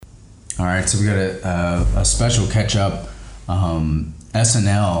All right, so we got a special catch-up.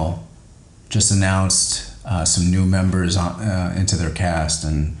 SNL just announced some new members into their cast,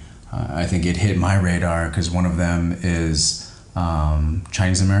 and I think it hit my radar because one of them is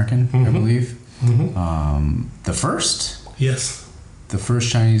Chinese American, I believe. The first? Yes. The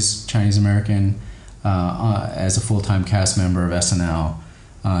first Chinese American as a full-time cast member of SNL.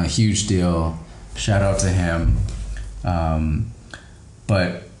 Huge deal. Shout out to him.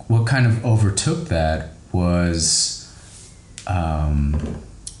 But what kind of overtook that was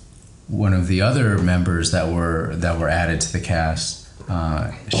one of the other members that were added to the cast,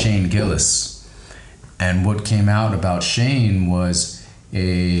 Shane Gillis. And what came out about Shane was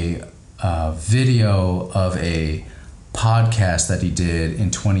a video of a podcast that he did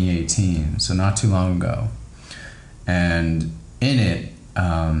in 2018, so not too long ago. And in it,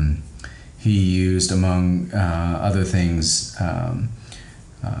 he used, among other things,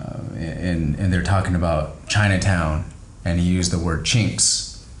 and they're talking about Chinatown, and he used the word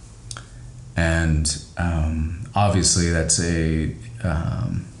chinks. And obviously that's a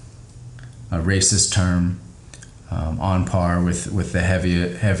racist term, on par with the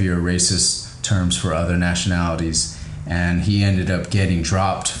heavier racist terms for other nationalities. And he ended up getting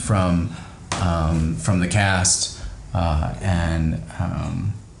dropped from the cast, and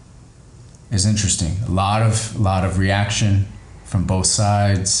is interesting. A lot of reaction from both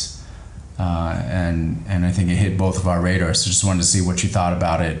sides, and I think it hit both of our radars. So just wanted to see what you thought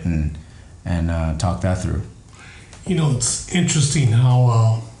about it and talk that through. You know, it's interesting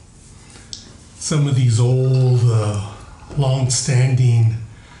how some of these old, long-standing,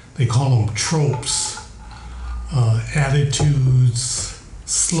 they call them tropes, attitudes,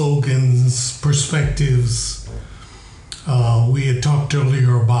 slogans, perspectives. We had talked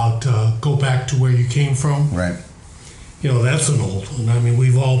earlier about go back to where you came from. Right. You know, that's an old one. I mean,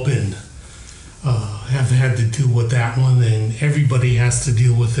 we've all been, have had to deal with that one, and everybody has to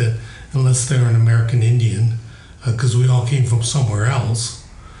deal with it unless they're an American Indian, because we all came from somewhere else.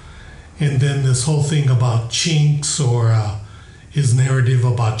 And then this whole thing about chinks, or his narrative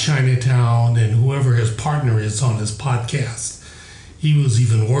about Chinatown, and whoever his partner is on his podcast, he was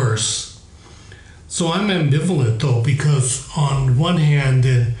even worse. So I'm ambivalent, though, because on one hand,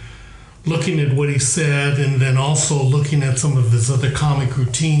 and looking at what he said, and then also looking at some of his other comic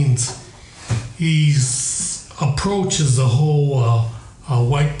routines, his approach is the whole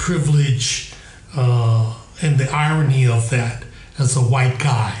white privilege and the irony of that as a white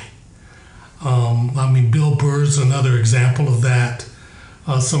guy. I mean, Bill Burr's another example of that.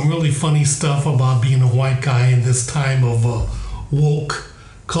 Some really funny stuff about being a white guy in this time of woke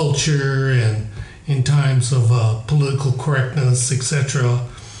culture and in times of political correctness, etc.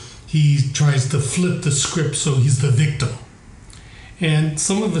 He tries to flip the script so he's the victim. And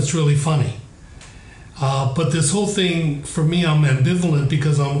some of it's really funny. But this whole thing, for me, I'm ambivalent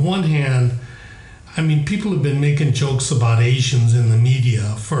because on one hand, I mean, people have been making jokes about Asians in the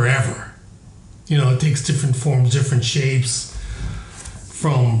media forever. You know, it takes different forms, different shapes,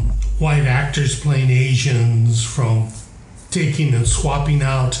 from white actors playing Asians, from taking and swapping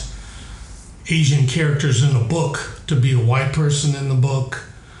out Asian characters in a book to be a white person in the book.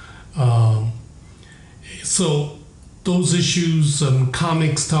 So those issues,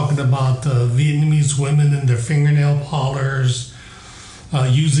 comics talking about Vietnamese women and their fingernail polish,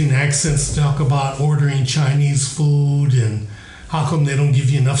 using accents to talk about ordering Chinese food and how come they don't give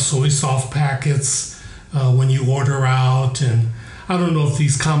you enough soy sauce packets when you order out. And I don't know if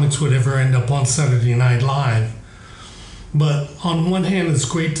these comics would ever end up on Saturday Night Live. But on one hand, it's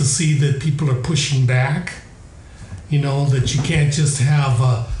great to see that people are pushing back. You know, that you can't just have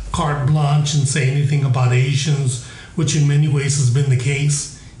a carte blanche and say anything about Asians, which in many ways has been the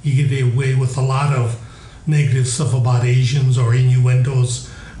case. You get away with a lot of negative stuff about Asians or innuendos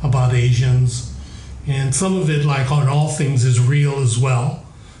about Asians. And some of it, like on all things, is real as well.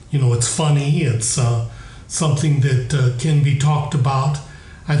 You know, it's funny. It's something that can be talked about.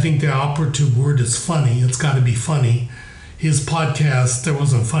 I think the operative word is funny. It's got to be funny. His podcast, there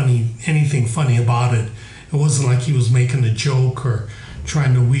wasn't anything funny about it. It wasn't like he was making a joke or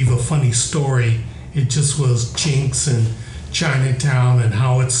trying to weave a funny story. It just was chinks and Chinatown and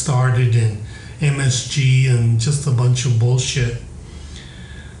how it started and MSG and just a bunch of bullshit.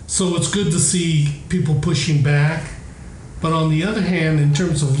 So it's good to see people pushing back. But on the other hand, in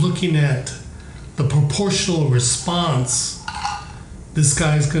terms of looking at the proportional response, this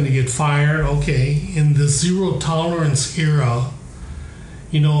guy's going to get fired. Okay, in the zero tolerance era,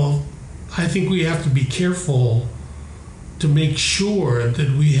 you know, I think we have to be careful to make sure that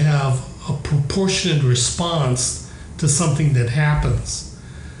we have a proportionate response to something that happens.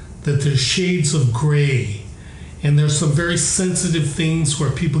 that there's shades of gray, and there's some very sensitive things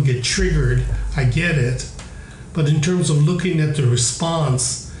where people get triggered. I get it. But in terms of looking at the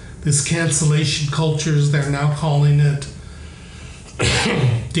response, this cancellation culture, as they're now calling it,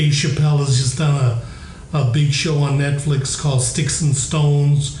 Dave Chappelle has just done a big show on Netflix called Sticks and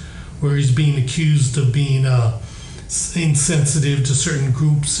Stones, where he's being accused of being insensitive to certain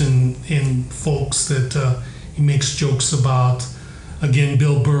groups and folks that he makes jokes about. Again,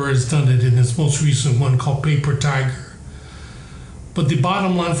 Bill Burr has done it in his most recent one called Paper Tiger. But the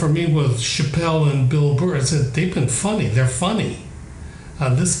bottom line for me with Chappelle and Bill Burr is that they've been funny. They're funny.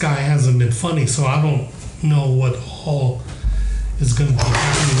 This guy hasn't been funny, so I don't know what all is going to be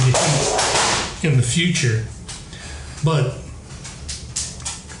happening in the future. But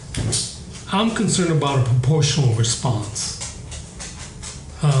I'm concerned about a proportional response.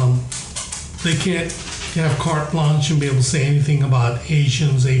 They can't have carte blanche and be able to say anything about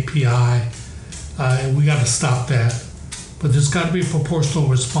Asians, API. We got to stop that. But there's got to be a proportional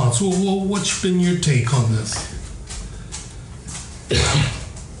response. Well, what's been your take on this?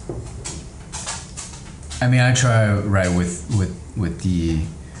 I mean, I try right with the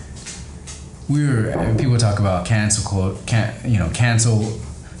people talk about cancel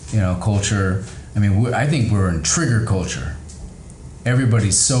culture. I mean, I think we're in trigger culture.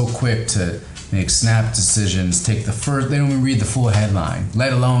 Everybody's so quick to make snap decisions. They don't even read the full headline,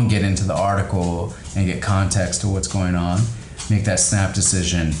 let alone get into the article and get context to what's going on. Make that snap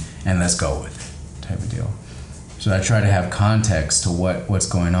decision and let's go with it, type of deal. So I try to have context to what's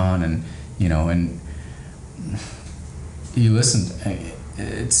going on, and you listen.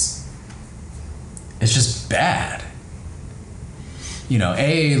 It's just bad. I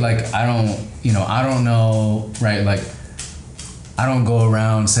don't know, right? Like, I don't go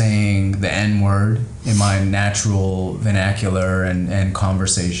around saying the N-word in my natural vernacular and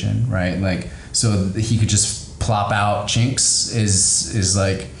conversation, right? Like, so he could just plop out chinks is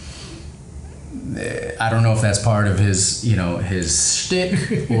like, I don't know if that's part of his, his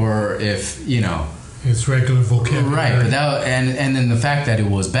shtick, or if, His regular vocabulary. Right, and then the fact that it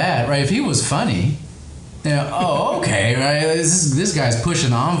was bad, right? If he was funny, okay, right? This guy's pushing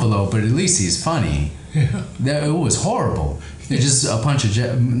the envelope, but at least he's funny. Yeah. It was horrible. They're just a bunch of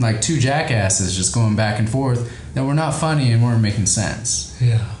two jackasses just going back and forth that were not funny and weren't making sense.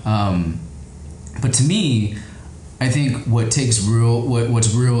 Yeah. But to me, I think what's real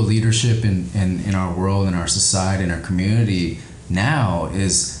leadership in our world, in our society, in our community now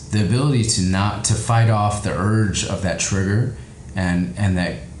is the ability to fight off the urge of that trigger and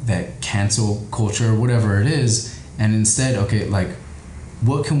that cancel culture, whatever it is, and instead, okay, like,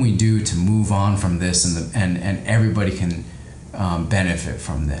 what can we do to move on from this and everybody can benefit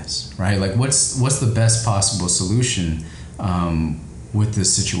from this, right? Like, what's the best possible solution with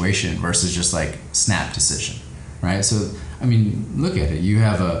this situation versus just like snap decision, right? So, I mean, look at it. You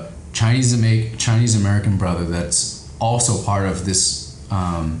have a Chinese American brother that's also part of this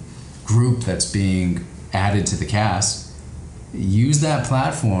group that's being added to the cast. Use that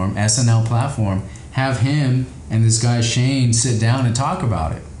platform, SNL platform, have him and this guy Shane sit down and talk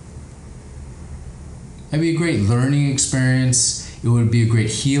about it. That'd be a great learning experience. It would be a great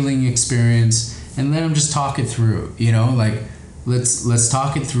healing experience, and let him just talk it through. Like, let's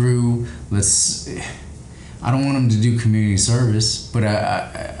talk it through. I don't want him to do community service, but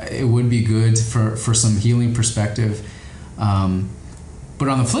it would be good for some healing perspective. But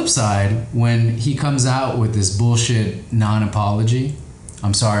on the flip side, when he comes out with this bullshit non-apology,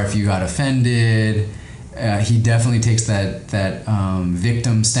 I'm sorry if you got offended. He definitely takes that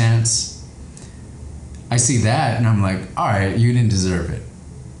victim stance. I see that and I'm like, all right, you didn't deserve it.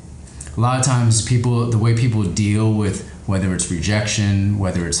 A lot of times the way people deal with whether it's rejection,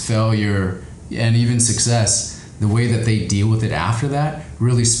 whether it's failure, and even success, the way that they deal with it after that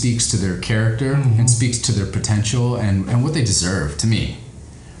really speaks to their character and speaks to their potential and what they deserve, to me,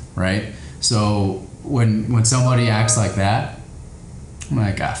 right? So when somebody acts like that, I'm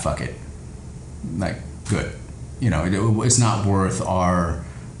like, fuck it. Like, good. It's not worth our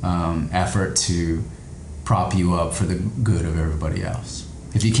effort to prop you up for the good of everybody else.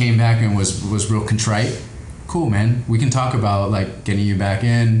 If he came back and was real contrite, cool, man. We can talk about like getting you back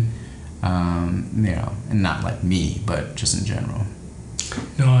in, and not like me, but just in general.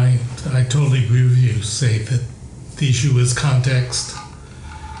 I totally agree with you. Say that the issue is context.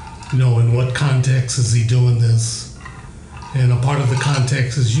 In what context is he doing this? And a part of the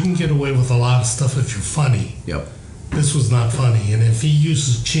context is you can get away with a lot of stuff if you're funny. Yep. This was not funny. And if he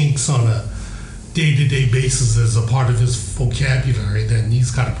uses chinks on a day-to-day basis as a part of his vocabulary, then he's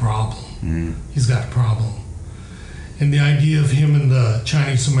got a problem. He's got a problem. And the idea of him and the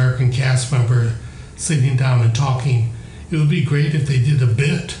Chinese American cast member sitting down and talking, it would be great if they did a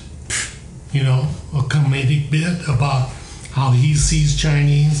bit, you know, a comedic bit about how he sees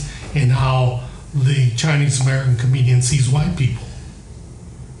Chinese and how the Chinese American comedian sees white people.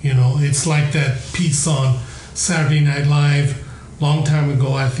 You know, it's like that piece on Saturday Night Live long time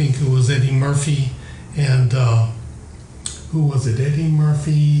ago. I think it was Eddie Murphy and who was it? Eddie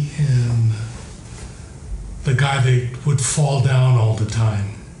Murphy and the guy that would fall down all the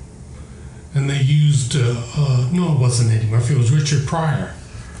time. And they used, no, it wasn't Eddie Murphy, it was Richard Pryor.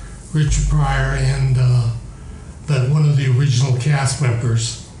 Richard Pryor and that one of the original cast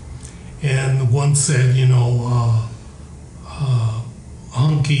members. And one said, you know,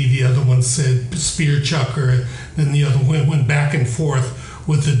 hunky, the other one said spear chucker, then the other one went back and forth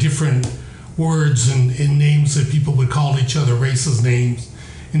with the different words and names that people would call each other, racist names,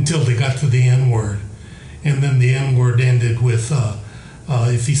 until they got to the N-word. And then the N-word ended with,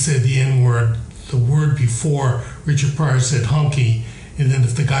 if he said the N-word, the word before Richard Pryor said hunky, and then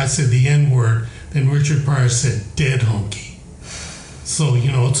if the guy said the N-word, then Richard Pryor said dead hunky. So,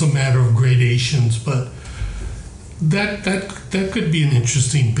 you know, it's a matter of gradations, but that could be an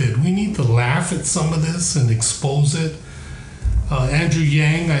interesting bit. We need to laugh at some of this and expose it. Andrew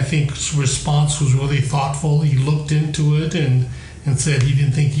Yang, I think, response was really thoughtful. He looked into it and said he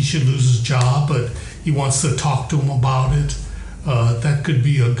didn't think he should lose his job, but he wants to talk to him about it. That could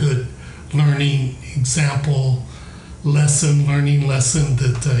be a good learning example, learning lesson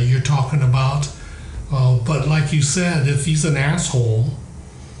that you're talking about. But like you said, if he's an asshole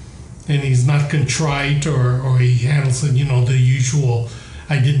and he's not contrite or he handles it, you know, the usual,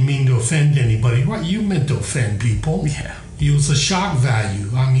 I didn't mean to offend anybody. Right, you meant to offend people. Yeah. It was a shock value.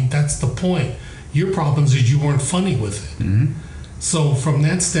 I mean, that's the point. Your problem is you weren't funny with it. Mm-hmm. So from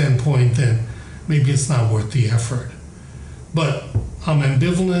that standpoint, then maybe it's not worth the effort. But I'm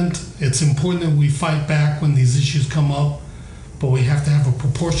ambivalent. It's important that we fight back when these issues come up, but we have to have a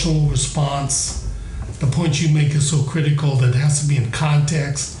proportional response. The point you make is so critical that it has to be in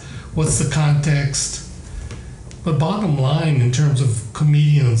context. What's the context? But bottom line, in terms of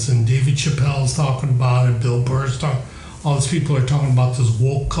comedians, and David Chappelle's talking about it, Bill Burr's talking, all these people are talking about this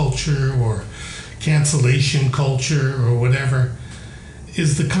woke culture or cancellation culture or whatever,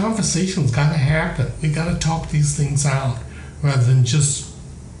 is the conversation's got to happen. We got to talk these things out rather than just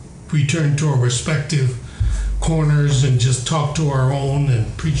return to our respective corners and just talk to our own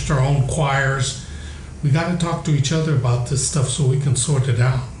and preach to our own choirs. We got to talk to each other about this stuff so we can sort it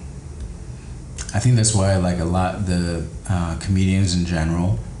out. I think that's why, like, a lot the comedians in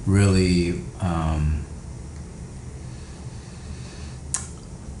general really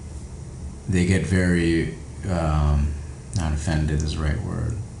they get very not offended is the right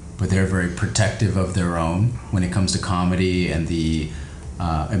word, but they're very protective of their own when it comes to comedy and the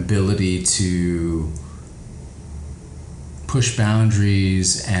ability to push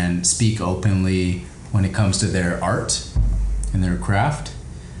boundaries and speak openly when it comes to their art and their craft,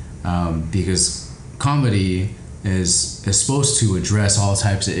 because comedy is supposed to address all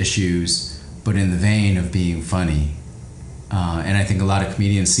types of issues, but in the vein of being funny. And I think a lot of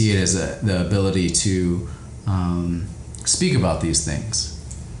comedians see it as the ability to speak about these things.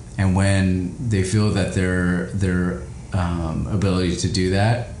 And when they feel that their ability to do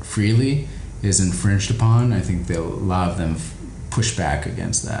that freely is infringed upon, I think a lot of them push back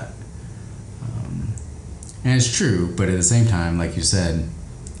against that. And it's true, but at the same time, like you said,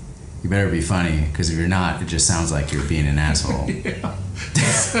 you better be funny, because if you're not, it just sounds like you're being an asshole. Yeah,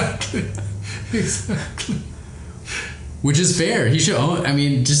 exactly. Exactly. Which is fair. He should own. I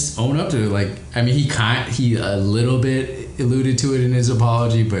mean, just own up to it. Like, I mean, he a little bit alluded to it in his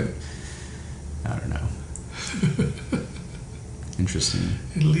apology, but I don't know. Interesting.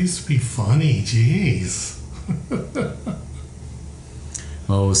 At least be funny. Jeez.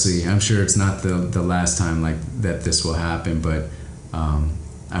 Well, we'll see. I'm sure it's not the last time like that this will happen, but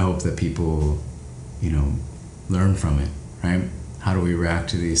I hope that people, you know, learn from it. Right? How do we react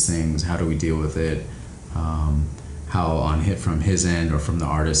to these things? How do we deal with it? How from his end or from the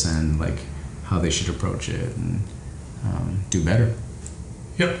artist's end, like how they should approach it and do better.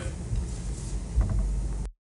 Yep.